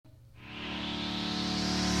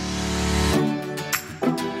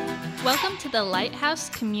Welcome to the Lighthouse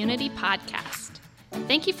Community Podcast.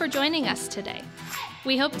 Thank you for joining us today.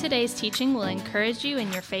 We hope today's teaching will encourage you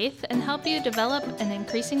in your faith and help you develop an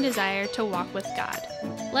increasing desire to walk with God.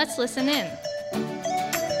 Let's listen in.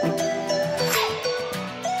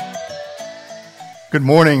 Good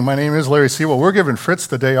morning. My name is Larry Sewell. We're giving Fritz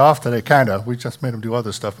the day off today, kind of. We just made him do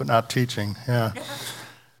other stuff, but not teaching. Yeah.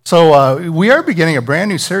 So we are beginning a brand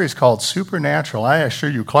new series called Supernatural. I assure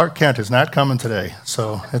you, Clark Kent is not coming today,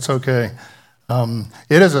 so it's okay.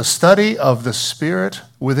 It is a study of the Spirit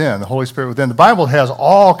within, the Holy Spirit within. The Bible has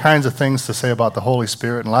all kinds of things to say about the Holy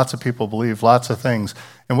Spirit, and lots of people believe lots of things.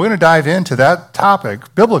 And we're going to dive into that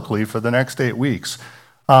topic biblically for the next 8 weeks.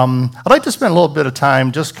 I'd like to spend a little bit of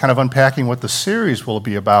time just kind of unpacking what the series will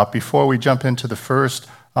be about before we jump into the first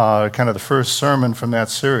sermon from that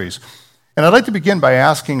series. And I'd like to begin by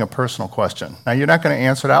asking a personal question. Now, you're not going to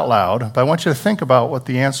answer it out loud, but I want you to think about what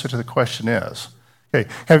the answer to the question is. Okay,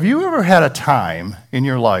 have you ever had a time in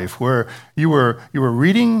your life where you were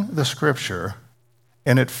reading the Scripture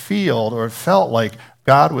and it felt like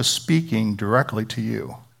God was speaking directly to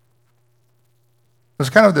you? There's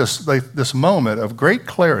kind of this moment of great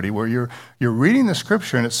clarity where you're reading the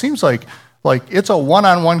Scripture and it seems like it's a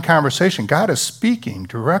one-on-one conversation. God is speaking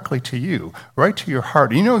directly to you, right to your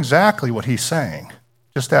heart. You know exactly what he's saying.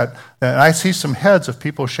 Just that, and I see some heads of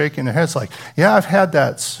people shaking their heads like, yeah, I've had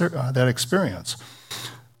that experience.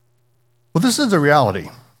 Well, this is the reality.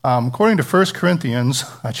 According to 1 Corinthians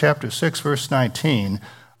chapter 6, verse 19,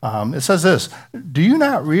 it says this: do you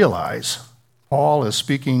not realize, Paul is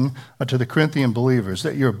speaking to the Corinthian believers,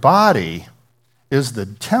 that your body is the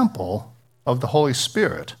temple of the Holy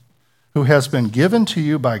Spirit, who has been given to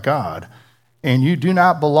you by God, and you do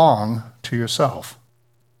not belong to yourself.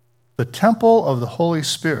 The temple of the Holy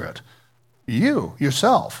Spirit, you,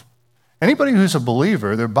 yourself. Anybody who's a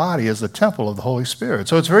believer, their body is the temple of the Holy Spirit.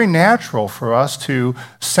 So it's very natural for us to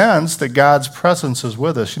sense that God's presence is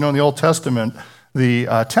with us. You know, in the Old Testament,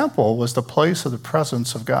 the temple was the place of the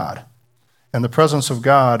presence of God. And the presence of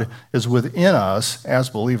God is within us as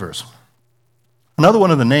believers. Another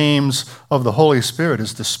one of the names of the Holy Spirit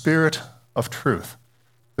is the Spirit of Truth.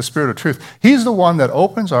 The Spirit of Truth. He's the one that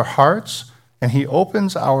opens our hearts and he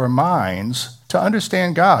opens our minds to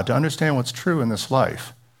understand God, to understand what's true in this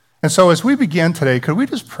life. And so as we begin today, could we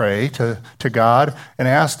just pray to God and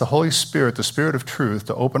ask the Holy Spirit, the Spirit of Truth,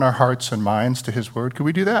 to open our hearts and minds to his word? Could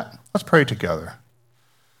we do that? Let's pray together.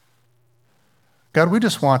 God, we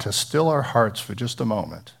just want to still our hearts for just a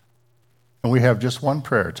moment. And we have just one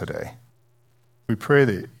prayer today. We pray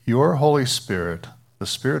that your Holy Spirit, the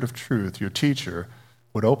Spirit of Truth, your teacher,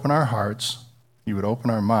 would open our hearts, you would open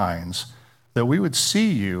our minds, that we would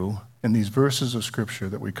see you in these verses of Scripture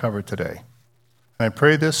that we covered today. And I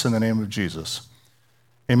pray this in the name of Jesus.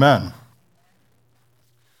 Amen.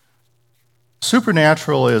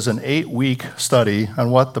 Supernatural is an 8-week study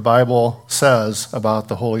on what the Bible says about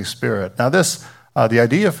the Holy Spirit. Now the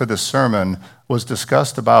idea for this sermon was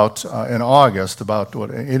discussed about in August, about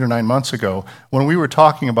 8 or 9 months ago, when we were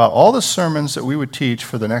talking about all the sermons that we would teach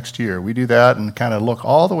for the next year. We do that and kind of look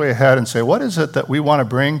all the way ahead and say, what is it that we want to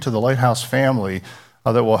bring to the Lighthouse family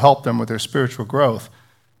that will help them with their spiritual growth?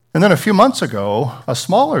 And then a few months ago, a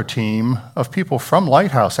smaller team of people from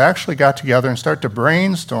Lighthouse actually got together and started to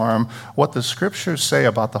brainstorm what the Scriptures say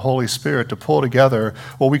about the Holy Spirit to pull together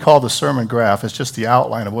what we call the sermon graph. It's just the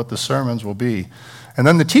outline of what the sermons will be. And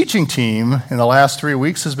then the teaching team in the last 3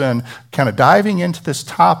 weeks has been kind of diving into this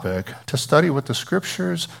topic to study what the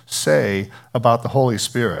Scriptures say about the Holy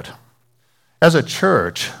Spirit. As a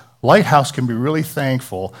church, Lighthouse can be really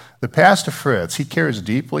thankful that Pastor Fritz, he cares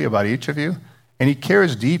deeply about each of you, and he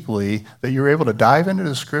cares deeply that you're able to dive into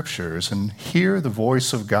the Scriptures and hear the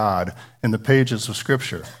voice of God in the pages of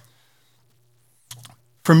Scripture.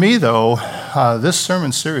 For me, though, this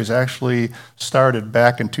sermon series actually started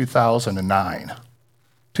back in 2009.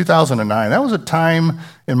 2009, that was a time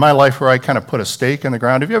in my life where I kind of put a stake in the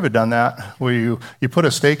ground. Have you ever done that? Where you put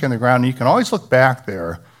a stake in the ground and you can always look back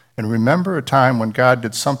there and remember a time when God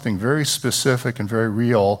did something very specific and very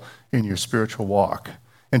real in your spiritual walk.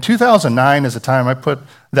 In 2009 is the time I put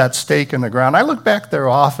that stake in the ground. I look back there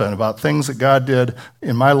often about things that God did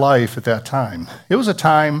in my life at that time. It was a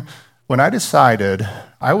time when I decided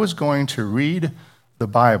I was going to read the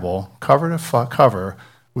Bible cover to cover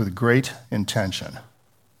with great intention.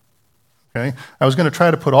 Okay? I was going to try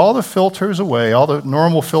to put all the filters away, all the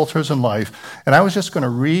normal filters in life, and I was just going to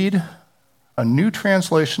read a new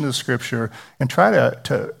translation of the Scripture and try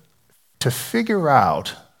to figure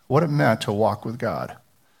out what it meant to walk with God.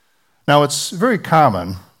 Now, it's very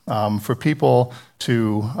common for people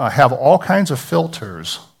to have all kinds of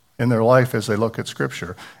filters in their life as they look at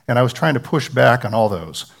Scripture. And I was trying to push back on all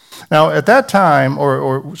those. Now, at that time,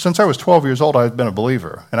 or since I was 12 years old, I've been a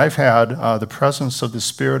believer. And I've had the presence of the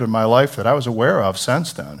Spirit in my life that I was aware of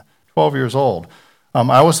since then, 12 years old.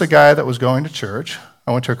 I was the guy that was going to church.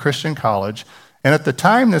 I went to a Christian college. And at the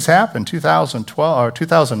time this happened, 2012 or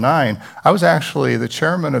 2009, I was actually the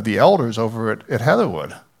chairman of the elders over at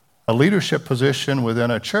Heatherwood, a leadership position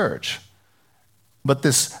within a church. But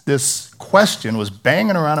this question was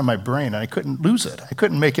banging around in my brain, and I couldn't lose it. I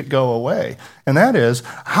couldn't make it go away. And that is,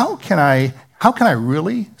 how can I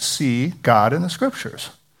really see God in the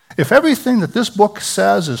Scriptures? If everything that this book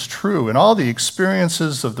says is true, and all the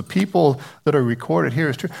experiences of the people that are recorded here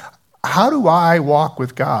is true, how do I walk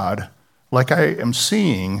with God like I am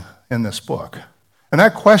seeing in this book? And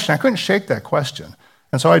that question, I couldn't shake that question.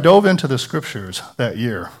 And so I dove into the Scriptures that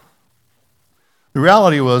year. The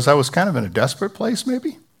reality was I was kind of in a desperate place,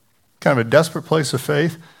 maybe, kind of a desperate place of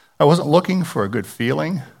faith. I wasn't looking for a good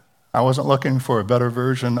feeling. I wasn't looking for a better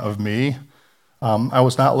version of me. I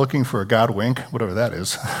was not looking for a God wink, whatever that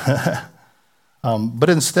is. But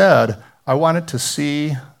instead, I wanted to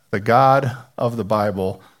see the God of the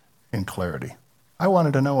Bible in clarity. I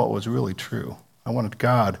wanted to know what was really true. I wanted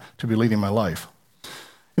God to be leading my life.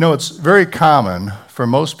 You know, it's very common for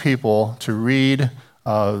most people to read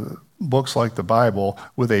books like the Bible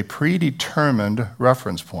with a predetermined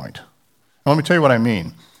reference point. Now, let me tell you what I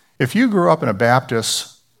mean. If you grew up in a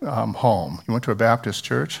Baptist home, you went to a Baptist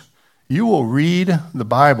church, you will read the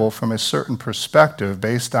Bible from a certain perspective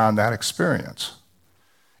based on that experience.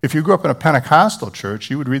 If you grew up in a Pentecostal church,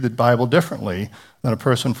 you would read the Bible differently than a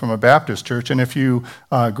person from a Baptist church. And if you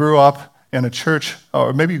grew up in a church,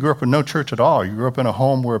 or maybe you grew up in no church at all, you grew up in a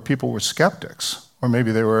home where people were skeptics, or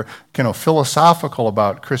maybe they were philosophical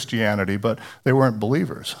about Christianity, but they weren't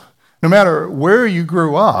believers. No matter where you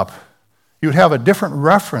grew up, you would have a different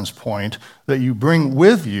reference point that you bring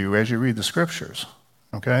with you as you read the Scriptures,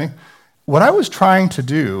 okay? What I was trying to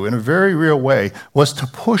do in a very real way was to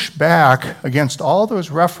push back against all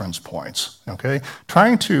those reference points, okay?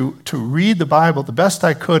 Trying to read the Bible the best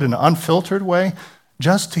I could in an unfiltered way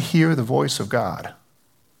just to hear the voice of God,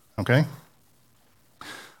 okay?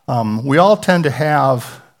 We all tend to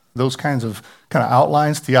have those kinds of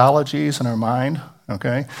outlines, theologies in our mind,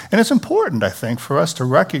 okay? And it's important, I think, for us to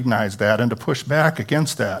recognize that and to push back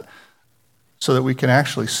against that so that we can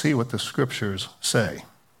actually see what the Scriptures say.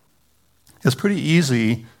 It's pretty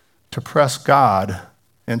easy to press God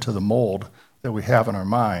into the mold that we have in our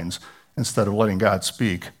minds instead of letting God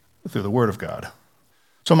speak through the Word of God.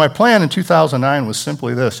 So my plan in 2009 was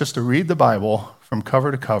simply this, just to read the Bible from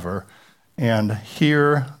cover to cover and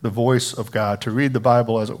hear the voice of God, to read the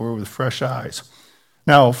Bible, as it were, with fresh eyes.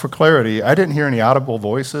 Now, for clarity, I didn't hear any audible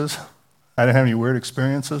voices. I didn't have any weird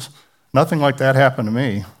experiences. Nothing like that happened to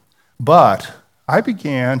me. But I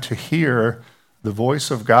began to hear the voice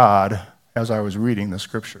of God as I was reading the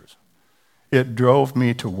Scriptures. It drove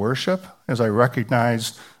me to worship as I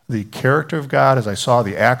recognized the character of God, as I saw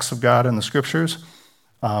the acts of God in the Scriptures.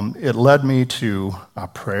 It led me to a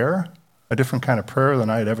prayer, a different kind of prayer than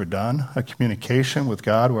I had ever done, a communication with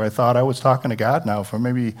God where I thought I was talking to God now for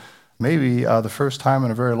maybe the first time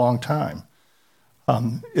in a very long time.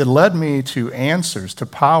 It led me to answers, to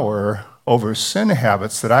power over sin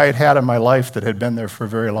habits that I had had in my life that had been there for a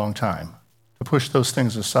very long time, to push those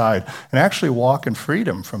things aside and actually walk in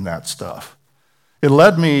freedom from that stuff. It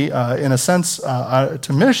led me, in a sense,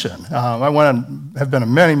 to mission. Have been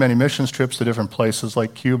on many, many missions trips to different places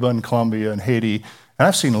like Cuba and Colombia and Haiti, and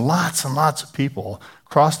I've seen lots and lots of people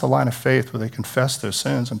cross the line of faith where they confess their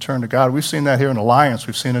sins and turn to God. We've seen that here in Alliance.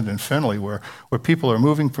 We've seen it in Findlay where people are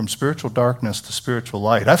moving from spiritual darkness to spiritual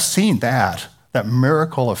light. I've seen that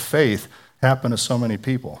miracle of faith happen to so many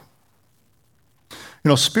people. You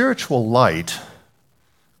know, spiritual light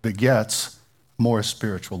begets more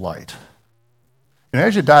spiritual light. And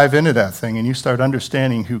as you dive into that thing and you start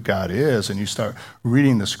understanding who God is and you start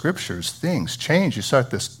reading the Scriptures, things change. You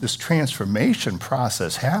start this transformation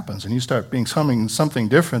process happens and you start being something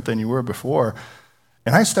different than you were before.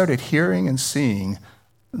 And I started hearing and seeing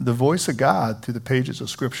the voice of God through the pages of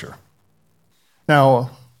Scripture.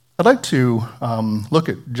 Now, I'd like to look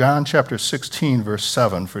at John chapter 16, verse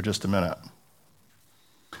 7 for just a minute.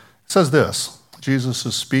 It says this. Jesus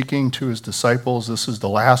is speaking to his disciples. This is the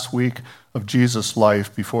last week of Jesus'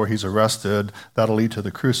 life before he's arrested. That'll lead to the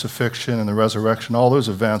crucifixion and the resurrection, all those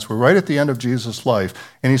events. We're right at the end of Jesus' life.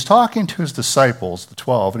 And he's talking to his disciples, the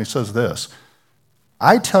 12, and he says this,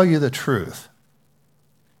 I tell you the truth.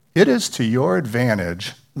 It is to your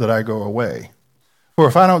advantage that I go away. For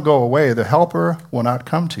if I don't go away, the Helper will not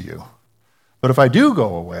come to you. But if I do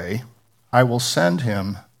go away, I will send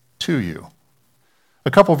him to you.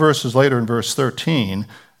 A couple verses later in verse 13,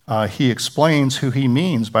 he explains who he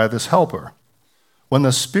means by this helper. When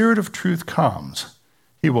the Spirit of truth comes,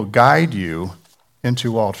 he will guide you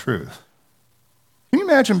into all truth. Can you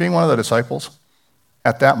imagine being one of the disciples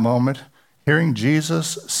at that moment, hearing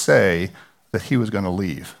Jesus say that he was going to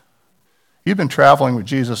leave? You'd been traveling with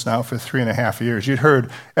Jesus now for 3.5 years. You'd heard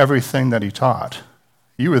everything that he taught.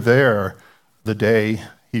 You were there the day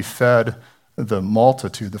he fed the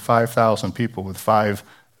multitude, the 5,000 people with 5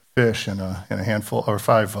 fish and a handful, or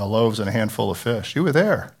 5 loaves and a handful of fish. You were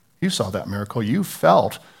there. You saw that miracle. You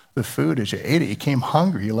felt the food as you ate it. You came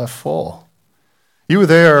hungry. You left full. You were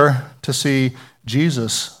there to see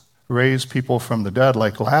Jesus raise people from the dead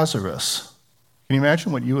like Lazarus. Can you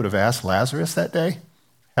imagine what you would have asked Lazarus that day,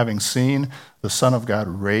 having seen the Son of God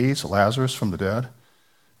raise Lazarus from the dead?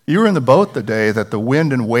 You were in the boat the day that the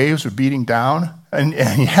wind and waves were beating down, and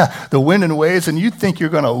the wind and waves, and you think you're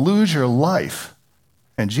going to lose your life.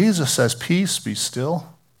 And Jesus says, "Peace, be still."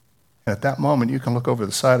 And at that moment, you can look over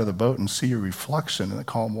the side of the boat and see your reflection in the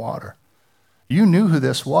calm water. You knew who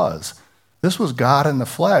this was. This was God in the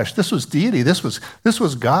flesh. This was deity. This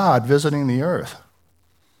was God visiting the earth.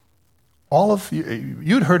 All of you,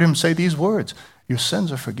 you'd heard him say these words: your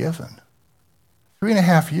sins are forgiven.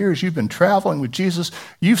 3.5 years you've been traveling with Jesus.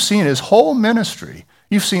 You've seen his whole ministry.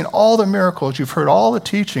 You've seen all the miracles. You've heard all the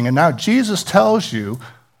teaching. And now Jesus tells you,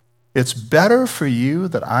 it's better for you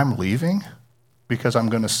that I'm leaving because I'm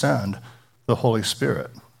going to send the Holy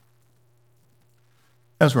Spirit.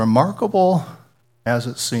 As remarkable as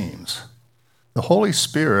it seems, the Holy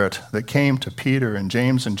Spirit that came to Peter and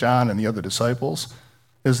James and John and the other disciples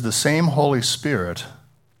is the same Holy Spirit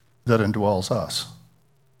that indwells us.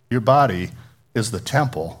 Your body is the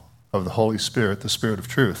temple of the Holy Spirit, the Spirit of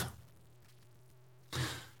truth.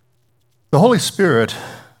 The Holy Spirit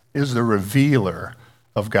is the revealer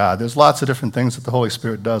of God. There's lots of different things that the Holy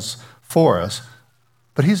Spirit does for us,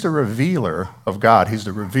 but he's the revealer of God. He's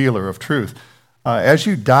the revealer of truth. As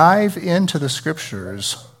you dive into the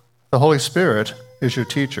Scriptures, the Holy Spirit is your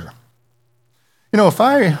teacher. You know, if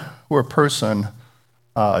I were a person,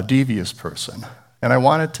 a devious person, and I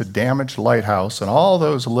wanted to damage Lighthouse and all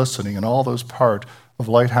those listening and all those part of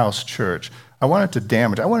Lighthouse Church, I wanted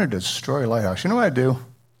to destroy Lighthouse. You know what I'd do?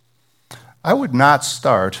 I would not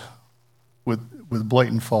start with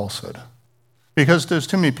blatant falsehood, because there's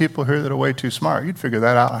too many people here that are way too smart. You'd figure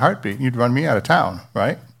that out in a heartbeat, and you'd run me out of town,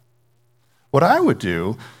 right? What I would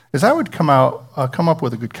do is I would come up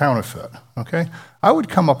with a good counterfeit, okay? I would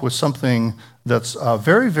come up with something that's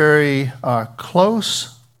very, very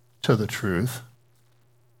close to the truth,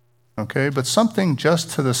 okay, but something just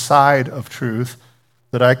to the side of truth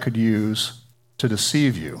that I could use to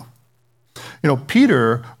deceive you. You know,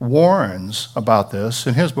 Peter warns about this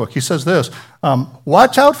in his book. He says this,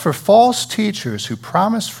 watch out for false teachers who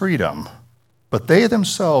promise freedom, but they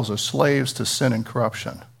themselves are slaves to sin and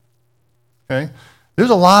corruption. Okay? There's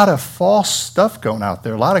a lot of false stuff going out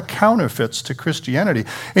there, a lot of counterfeits to Christianity.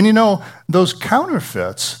 And you know, those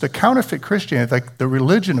counterfeits, the counterfeit Christianity, like the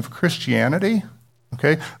religion of Christianity,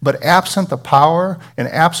 okay, but absent the power and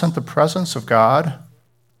absent the presence of God,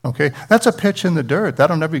 okay, that's a pitch in the dirt.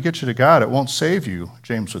 That'll never get you to God. It won't save you,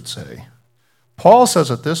 James would say. Paul says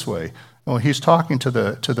it this way. Well, he's talking to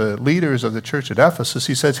the leaders of the church at Ephesus.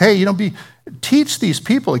 He says, hey, teach these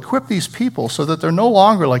people, equip these people so that they're no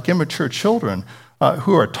longer like immature children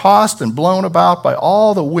who are tossed and blown about by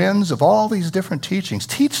all the winds of all these different teachings.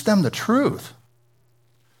 Teach them the truth,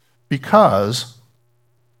 because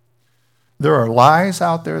there are lies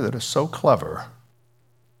out there that are so clever,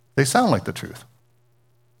 they sound like the truth.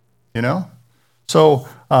 You know? So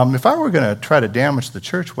if I were going to try to damage the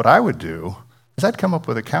church, what I would do is I'd come up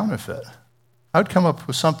with a counterfeit. I'd come up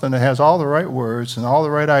with something that has all the right words and all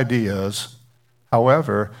the right ideas.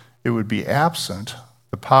 However, it would be absent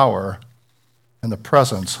the power and the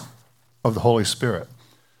presence of the Holy Spirit.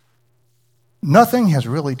 Nothing has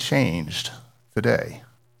really changed today.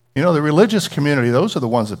 You know, the religious community, those are the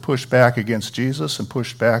ones that pushed back against Jesus and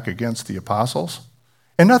pushed back against the apostles.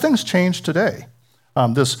 And nothing's changed today.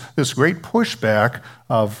 This great pushback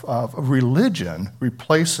of religion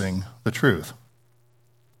replacing the truth.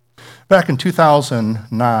 Back in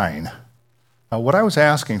 2009, what I was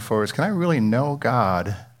asking for is, can I really know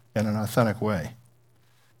God in an authentic way?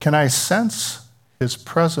 Can I sense his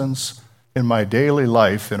presence in my daily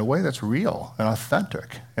life in a way that's real and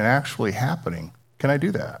authentic and actually happening? Can I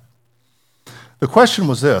do that? The question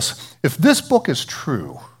was this: if this book is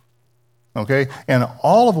true, okay, and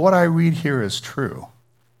all of what I read here is true,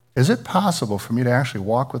 is it possible for me to actually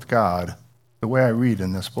walk with God the way I read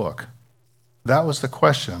in this book? That was the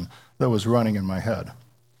question that was running in my head.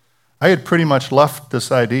 I had pretty much left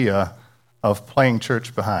this idea of playing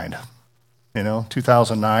church behind,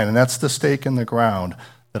 2009, and that's the stake in the ground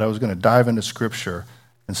that I was going to dive into Scripture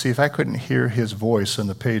and see if I couldn't hear his voice in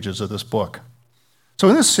the pages of this book. So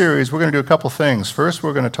in this series, we're going to do a couple things. First,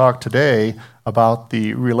 we're going to talk today about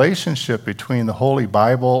the relationship between the Holy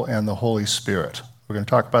Bible and the Holy Spirit. We're going to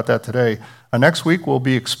talk about that today. Next week, we'll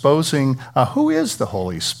be exposing who is the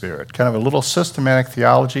Holy Spirit, kind of a little systematic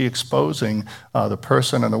theology exposing the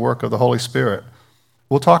person and the work of the Holy Spirit.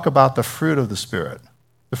 We'll talk about the fruit of the Spirit.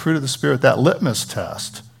 The fruit of the Spirit, that litmus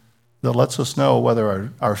test that lets us know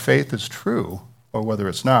whether our faith is true or whether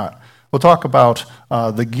it's not. We'll talk about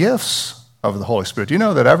the gifts of the Holy Spirit. Do you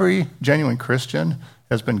know that every genuine Christian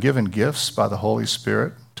has been given gifts by the Holy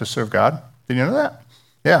Spirit to serve God? Did you know that?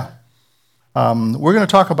 Yeah. We're going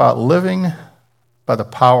to talk about living by the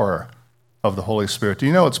power of the Holy Spirit. Do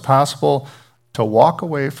you know it's possible to walk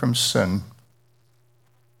away from sin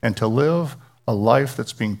and to live a life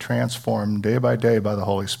that's being transformed day by day by the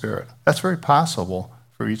Holy Spirit? That's very possible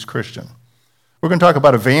for each Christian. We're going to talk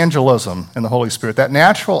about evangelism in the Holy Spirit, that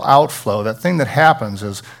natural outflow, that thing that happens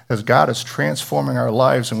as God is transforming our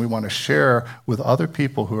lives and we want to share with other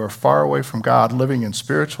people who are far away from God, living in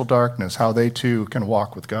spiritual darkness, how they too can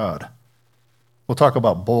walk with God. We'll talk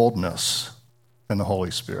about boldness in the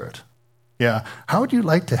Holy Spirit. Yeah, how would you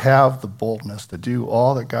like to have the boldness to do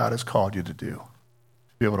all that God has called you to do?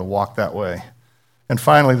 To be able to walk that way. And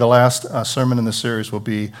finally, the last sermon in the series will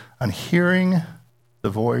be on hearing the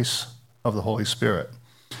voice of the Holy Spirit.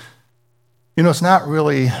 It's not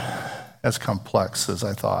really as complex as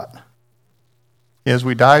I thought. As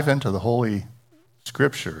we dive into the Holy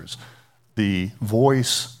Scriptures, the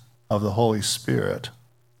voice of the Holy Spirit,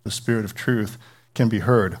 the Spirit of truth, can be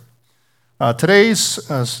heard. Today's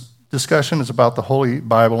discussion is about the Holy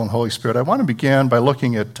Bible and Holy Spirit. I want to begin by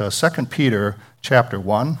looking at 2 Peter chapter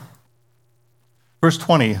 1. Verse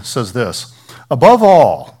 20 says this, "Above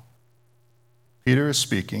all," Peter is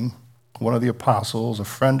speaking, one of the apostles, a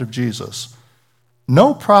friend of Jesus,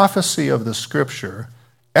 "no prophecy of the Scripture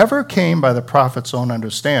ever came by the prophet's own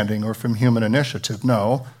understanding or from human initiative.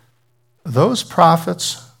 No, those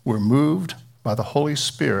prophets were moved by the Holy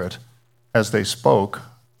Spirit as they spoke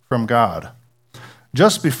from God."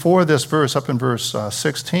 Just before this verse, up in verse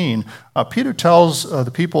 16, Peter tells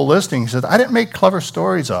the people listening, he said, "I didn't make clever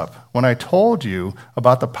stories up when I told you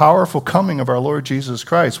about the powerful coming of our Lord Jesus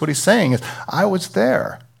Christ." What he's saying is, I was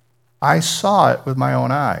there. I saw it with my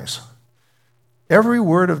own eyes. Every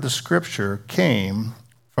word of the Scripture came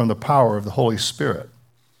from the power of the Holy Spirit.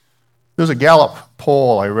 There's a Gallup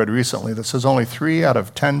poll I read recently that says only 3 out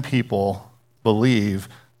of 10 people believe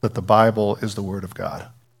that the Bible is the Word of God.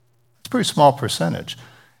 It's a pretty small percentage.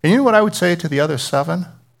 And you know what I would say to the other 7?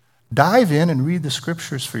 Dive in and read the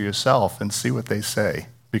Scriptures for yourself and see what they say,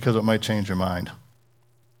 because it might change your mind.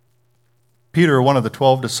 Peter, one of the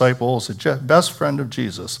 12 disciples, a best friend of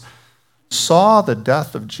Jesus, saw the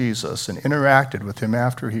death of Jesus and interacted with him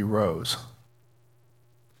after he rose.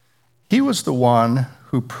 He was the one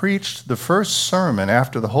who preached the first sermon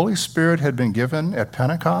after the Holy Spirit had been given at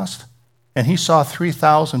Pentecost, and he saw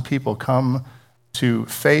 3,000 people come to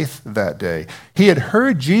faith that day. He had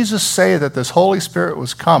heard Jesus say that this Holy Spirit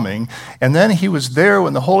was coming, and then he was there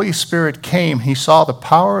when the Holy Spirit came. He saw the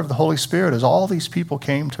power of the Holy Spirit as all these people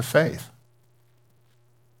came to faith.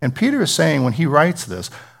 And Peter is saying when he writes this,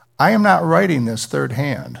 I am not writing this third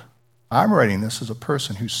hand. I'm writing this as a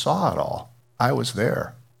person who saw it all. I was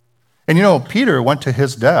there. And Peter went to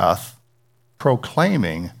his death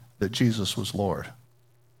proclaiming that Jesus was Lord.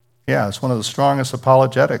 Yeah, it's one of the strongest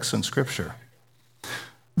apologetics in Scripture.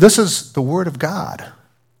 This is the Word of God,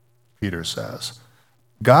 Peter says.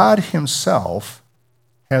 God himself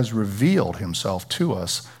has revealed himself to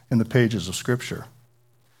us in the pages of Scripture.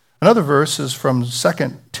 Another verse is from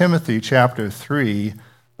 2 Timothy chapter 3,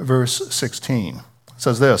 verse 16. It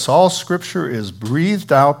says this, "All Scripture is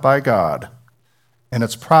breathed out by God, and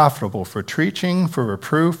it's profitable for teaching, for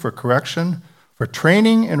reproof, for correction, for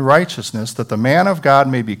training in righteousness, that the man of God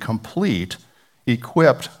may be complete,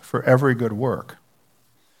 equipped for every good work."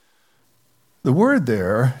 The word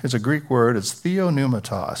there is a Greek word. It's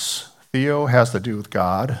theopneumatos. Theo has to do with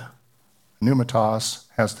God. Pneumatos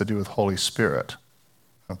has to do with Holy Spirit.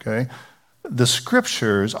 Okay? The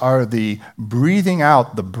Scriptures are the breathing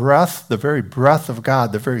out, the breath, the very breath of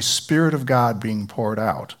God, the very Spirit of God being poured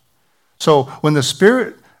out. So when the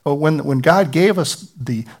Spirit, when God gave us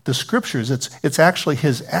the Scriptures, it's actually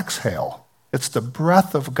his exhale. It's the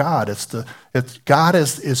breath of God. God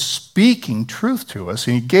is speaking truth to us,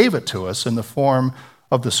 and he gave it to us in the form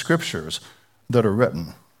of the Scriptures that are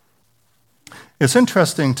written. It's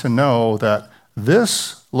interesting to know that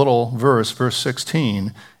This little verse, verse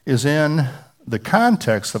 16, is in the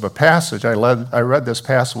context of a passage I read this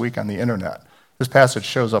past week on the internet. This passage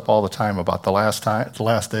shows up all the time about the last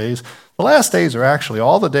days. The last days are actually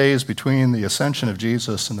all the days between the ascension of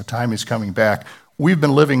Jesus and the time he's coming back. We've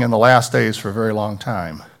been living in the last days for a very long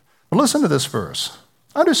time. But listen to this verse.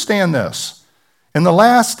 Understand this. In the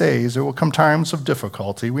last days, there will come times of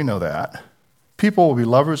difficulty. We know that. People will be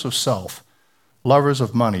lovers of self, lovers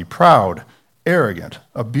of money, proud, arrogant,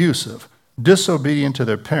 abusive, disobedient to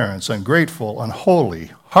their parents, ungrateful,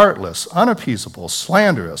 unholy, heartless, unappeasable,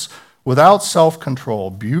 slanderous, without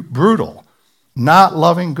self-control, brutal, not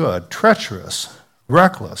loving good, treacherous,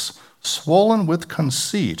 reckless, swollen with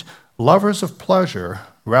conceit, lovers of pleasure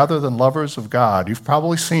rather than lovers of God. You've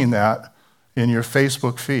probably seen that in your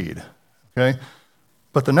Facebook feed, okay?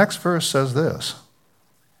 But the next verse says this,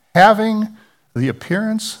 having the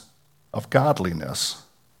appearance of godliness,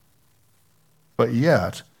 but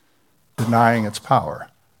yet denying its power.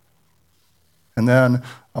 And then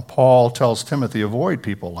Paul tells Timothy, avoid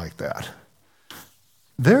people like that.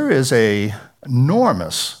 There is an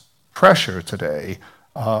enormous pressure today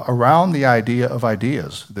around the idea of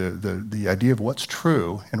ideas, the idea of what's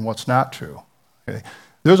true and what's not true. Okay?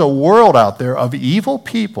 There's a world out there of evil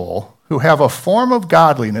people who have a form of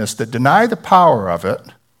godliness that deny the power of it.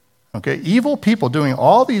 Okay? Evil people doing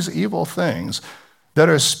all these evil things that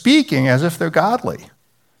are speaking as if they're godly.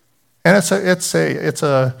 And it's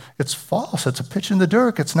false. It's a pitch in the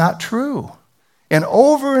dirt. It's not true. And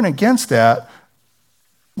over and against that,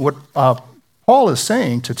 what Paul is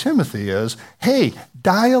saying to Timothy is, hey,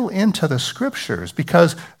 dial into the scriptures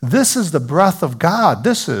because this is the breath of God.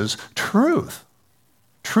 This is truth.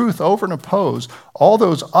 Truth over and oppose all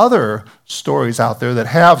those other stories out there that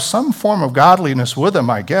have some form of godliness with them,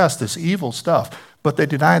 I guess, this evil stuff, but they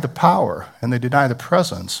deny the power and they deny the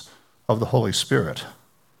presence of the Holy Spirit.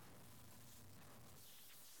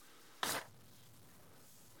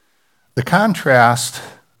 The contrast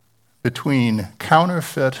between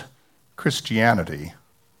counterfeit Christianity,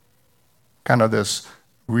 kind of this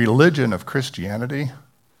religion of Christianity,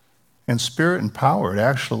 and spirit empowered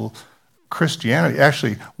actual Christianity,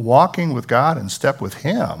 actually walking with God in step with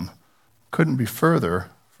Him, couldn't be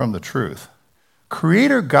further from the truth.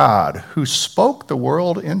 Creator God, who spoke the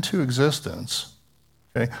world into existence,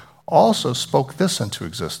 okay, also spoke this into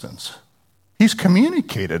existence. He's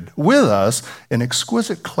communicated with us in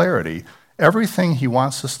exquisite clarity everything He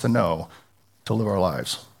wants us to know to live our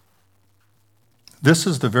lives. This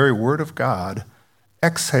is the very Word of God,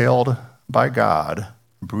 exhaled by God,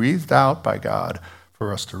 breathed out by God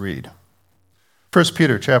for us to read. 1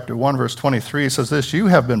 Peter chapter 1, verse 23 says this, you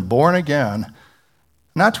have been born again,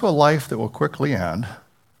 not to a life that will quickly end.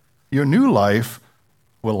 Your new life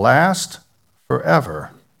will last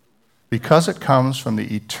forever because it comes from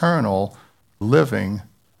the eternal living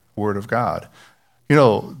Word of God. You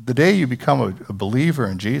know, the day you become a believer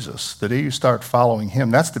in Jesus, the day you start following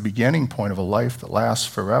Him, that's the beginning point of a life that lasts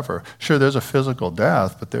forever. Sure, there's a physical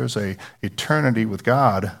death, but there's an eternity with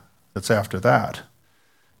God that's after that.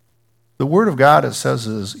 The Word of God, it says,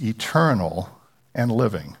 is eternal and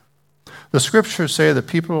living. The Scriptures say that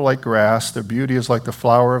people are like grass, their beauty is like the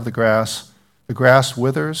flower of the grass. The grass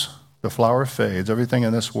withers, the flower fades, everything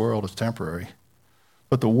in this world is temporary.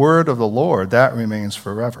 But the word of the Lord, that remains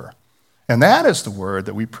forever. And that is the word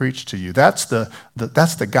that we preach to you. That's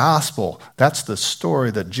the gospel. That's the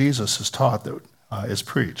story that Jesus has taught that is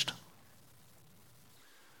preached.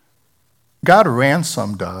 God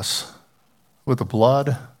ransomed us with the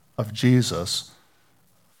blood of Jesus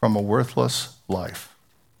from a worthless life.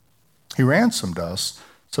 He ransomed us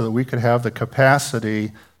so that we could have the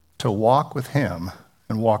capacity to walk with Him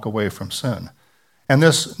and walk away from sin. And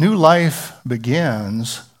this new life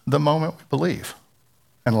begins the moment we believe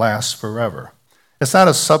and lasts forever. It's not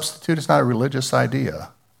a substitute, it's not a religious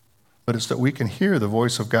idea, but it's that we can hear the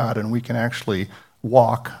voice of God and we can actually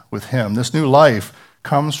walk with Him. This new life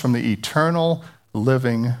comes from the eternal,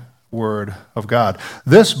 living Word of God.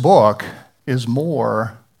 This book is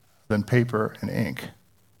more than paper and ink.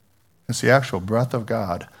 It's the actual breath of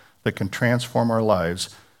God that can transform our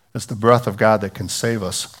lives. It's the breath of God that can save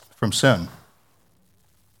us from sin.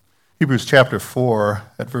 Hebrews chapter 4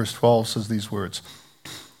 at verse 12 says these words,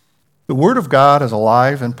 the Word of God is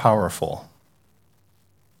alive and powerful.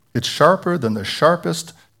 It's sharper than the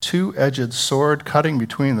sharpest two-edged sword, cutting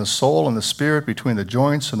between the soul and the spirit, between the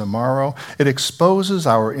joints and the marrow. It exposes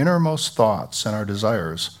our innermost thoughts and our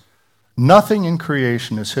desires. Nothing in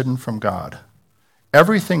creation is hidden from God.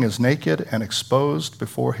 Everything is naked and exposed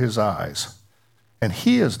before His eyes, and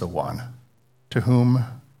He is the one to whom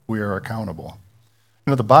we are accountable.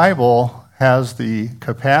 You know, the Bible has the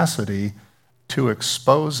capacity to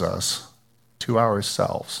expose us to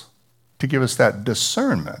ourselves, to give us that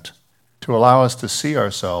discernment, to allow us to see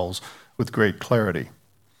ourselves with great clarity.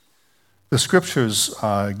 The Scriptures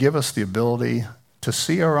give us the ability to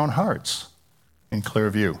see our own hearts in clear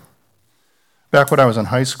view. Back when I was in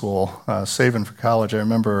high school, saving for college, I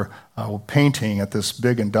remember painting at this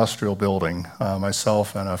big industrial building.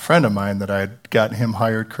 Myself and a friend of mine that I had gotten him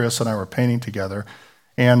hired, Chris and I were painting together.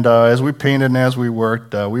 And as we painted and as we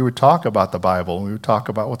worked, we would talk about the Bible. We would talk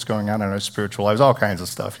about what's going on in our spiritual lives, all kinds of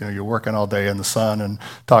stuff. You know, you're working all day in the sun and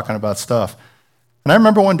talking about stuff. And I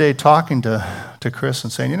remember one day talking to Chris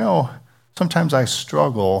and saying, you know, sometimes I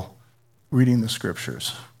struggle reading the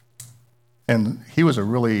Scriptures. And he was a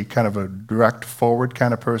really kind of a direct, forward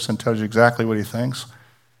kind of person, tells you exactly what he thinks.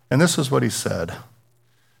 And this is what he said.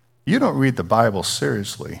 You don't read the Bible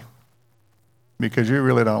seriously because you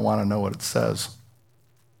really don't want to know what it says.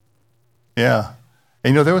 Yeah.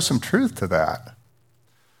 And, you know, there was some truth to that.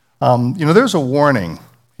 You know, there's a warning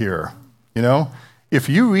here. You know, if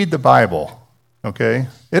you read the Bible, okay,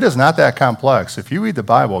 it is not that complex. If you read the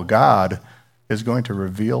Bible, God is going to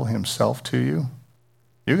reveal himself to you.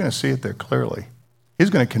 You're going to see it there clearly.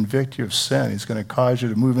 He's going to convict you of sin. He's going to cause you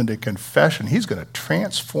to move into confession. He's going to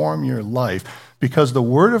transform your life because the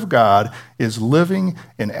Word of God is living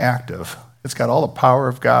and active. It's got all the power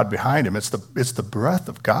of God behind him. It's the breath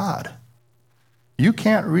of God. You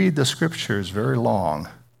can't read the Scriptures very long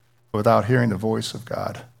without hearing the voice of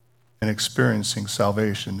God and experiencing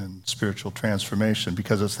salvation and spiritual transformation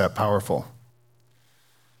because it's that powerful.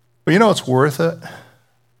 But you know it's worth it?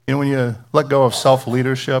 You know, when you let go of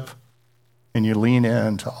self-leadership and you lean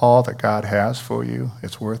into all that God has for you,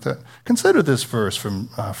 it's worth it. Consider this verse from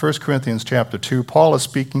 1 Corinthians chapter 2. Paul is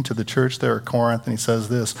speaking to the church there at Corinth, and he says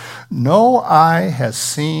this, no eye has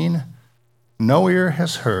seen, no ear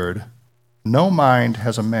has heard, no mind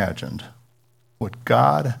has imagined what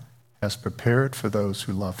God has prepared for those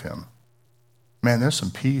who love him. Man, there's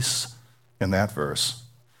some peace in that verse.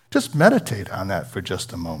 Just meditate on that for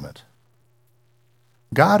just a moment.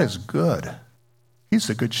 God is good. He's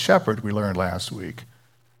the good shepherd we learned last week.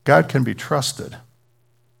 God can be trusted.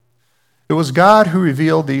 It was God who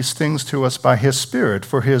revealed these things to us by his Spirit,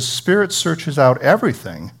 for his Spirit searches out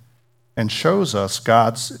everything and shows us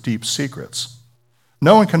God's deep secrets.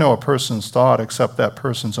 No one can know a person's thought except that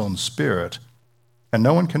person's own spirit, and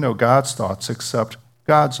no one can know God's thoughts except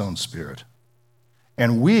God's own Spirit.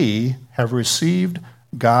 And we have received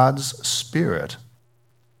God's Spirit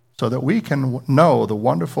so that we can know the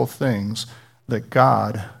wonderful things that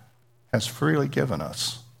God has freely given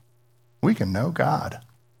us. We can know God.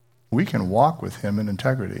 We can walk with him in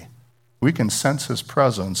integrity. We can sense his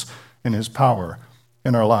presence and his power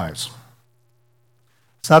in our lives.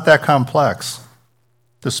 It's not that complex.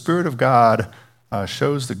 The Spirit of God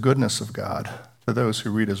shows the goodness of God to those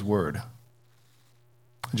who read his word.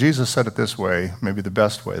 Jesus said it this way, maybe the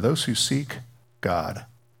best way. Those who seek God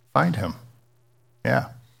find him. Yeah.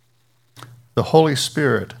 The Holy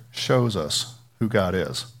Spirit shows us who God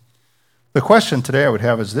is. The question today I would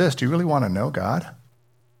have is this: do you really want to know God?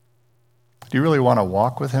 Do you really want to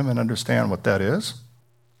walk with him and understand what that is?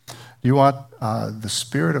 Do you want the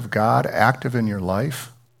Spirit of God active in your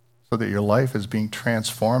life so that your life is being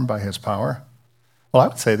transformed by his power? Well, I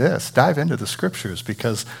would say this: dive into the Scriptures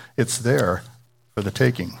because it's there for the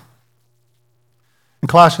taking. In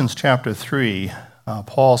Colossians chapter 3,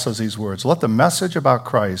 Paul says these words, let the message about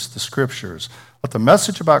Christ, the Scriptures, let the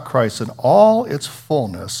message about Christ in all its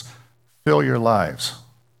fullness fill your lives.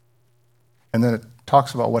 And then it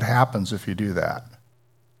talks about what happens if you do that.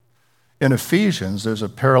 In Ephesians, there's a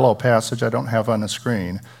parallel passage I don't have on the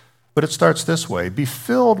screen, but it starts this way, be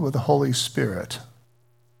filled with the Holy Spirit.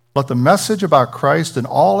 Let the message about Christ in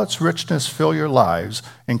all its richness fill your lives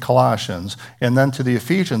in Colossians. And then to the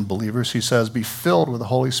Ephesian believers, he says, be filled with the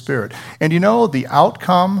Holy Spirit. And you know, the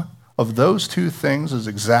outcome of those two things is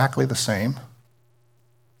exactly the same.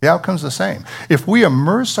 The outcome's the same. If we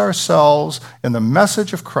immerse ourselves in the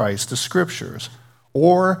message of Christ, the Scriptures,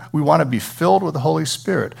 or we want to be filled with the Holy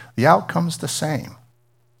Spirit, the outcome's the same.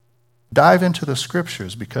 Dive into the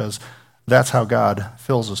Scriptures because that's how God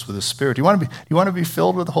fills us with his Spirit. You want to be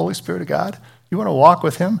filled with the Holy Spirit of God? You want to walk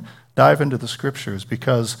with him? Dive into the Scriptures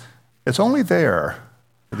because it's only there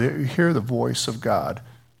that you hear the voice of God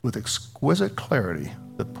with exquisite clarity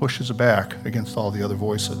that pushes back against all the other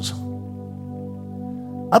voices.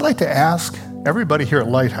 I'd like to ask everybody here at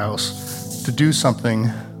Lighthouse to do something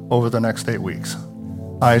over the next 8 weeks.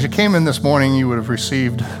 As you came in this morning, you would have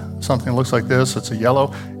received something that looks like this. It's a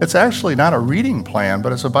yellow. It's actually not a reading plan,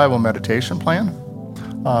 but it's a Bible meditation plan.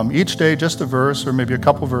 Each day, just a verse or maybe a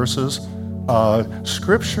couple verses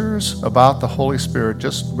scriptures about the Holy Spirit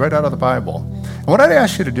just right out of the Bible. And what I'd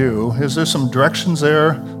ask you to do is there's some directions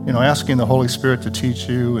there, asking the Holy Spirit to teach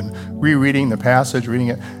you and rereading the passage, reading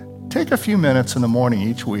it. Take a few minutes in the morning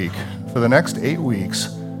each week for the next 8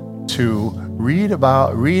 weeks to read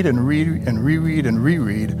and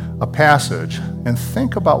reread a passage and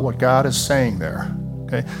think about what God is saying there.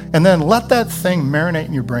 Okay? And then let that thing marinate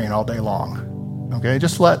in your brain all day long. Okay,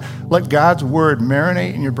 just let God's word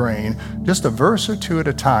marinate in your brain, just a verse or two at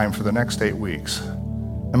a time for the next 8 weeks.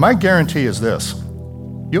 And my guarantee is this: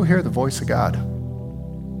 you'll hear the voice of God.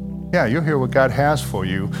 Yeah, you'll hear what God has for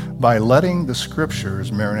you by letting the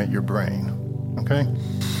scriptures marinate your brain. Okay?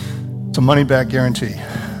 It's a money-back guarantee.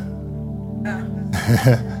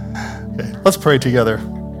 Okay, let's pray together.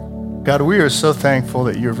 God, we are so thankful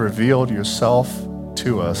that you've revealed yourself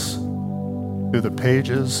to us through the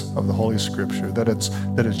pages of the Holy Scripture, that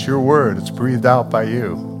it's your word, it's breathed out by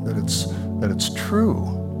you, that it's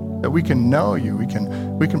true, that we can know you, we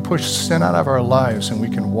can push sin out of our lives, and we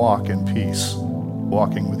can walk in peace,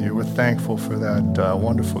 walking with you. We're thankful for that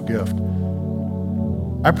wonderful gift.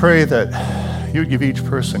 I pray that you would give each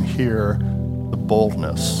person here the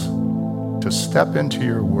boldness to step into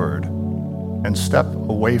your word and step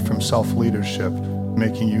away from self-leadership,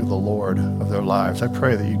 making you the Lord of their lives. I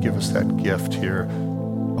pray that you give us that gift here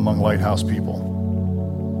among Lighthouse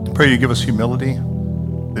people. I pray you give us humility,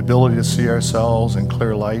 the ability to see ourselves in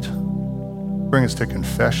clear light. Bring us to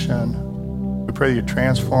confession. We pray that you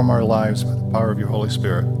transform our lives by the power of your Holy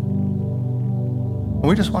Spirit. And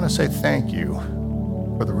we just want to say thank you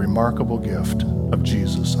for the remarkable gift of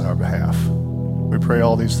Jesus on our behalf. We pray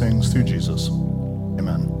all these things through Jesus.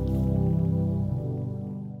 Amen.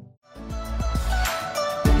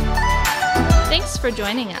 Thanks for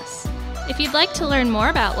joining us. If you'd like to learn more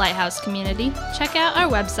about Lighthouse Community, check out our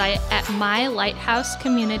website at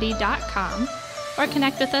mylighthousecommunity.com or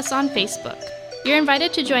connect with us on Facebook. You're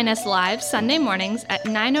invited to join us live Sunday mornings at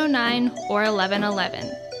 9:09 or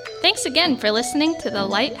 11:11. Thanks again for listening to the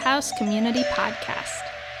Lighthouse Community Podcast.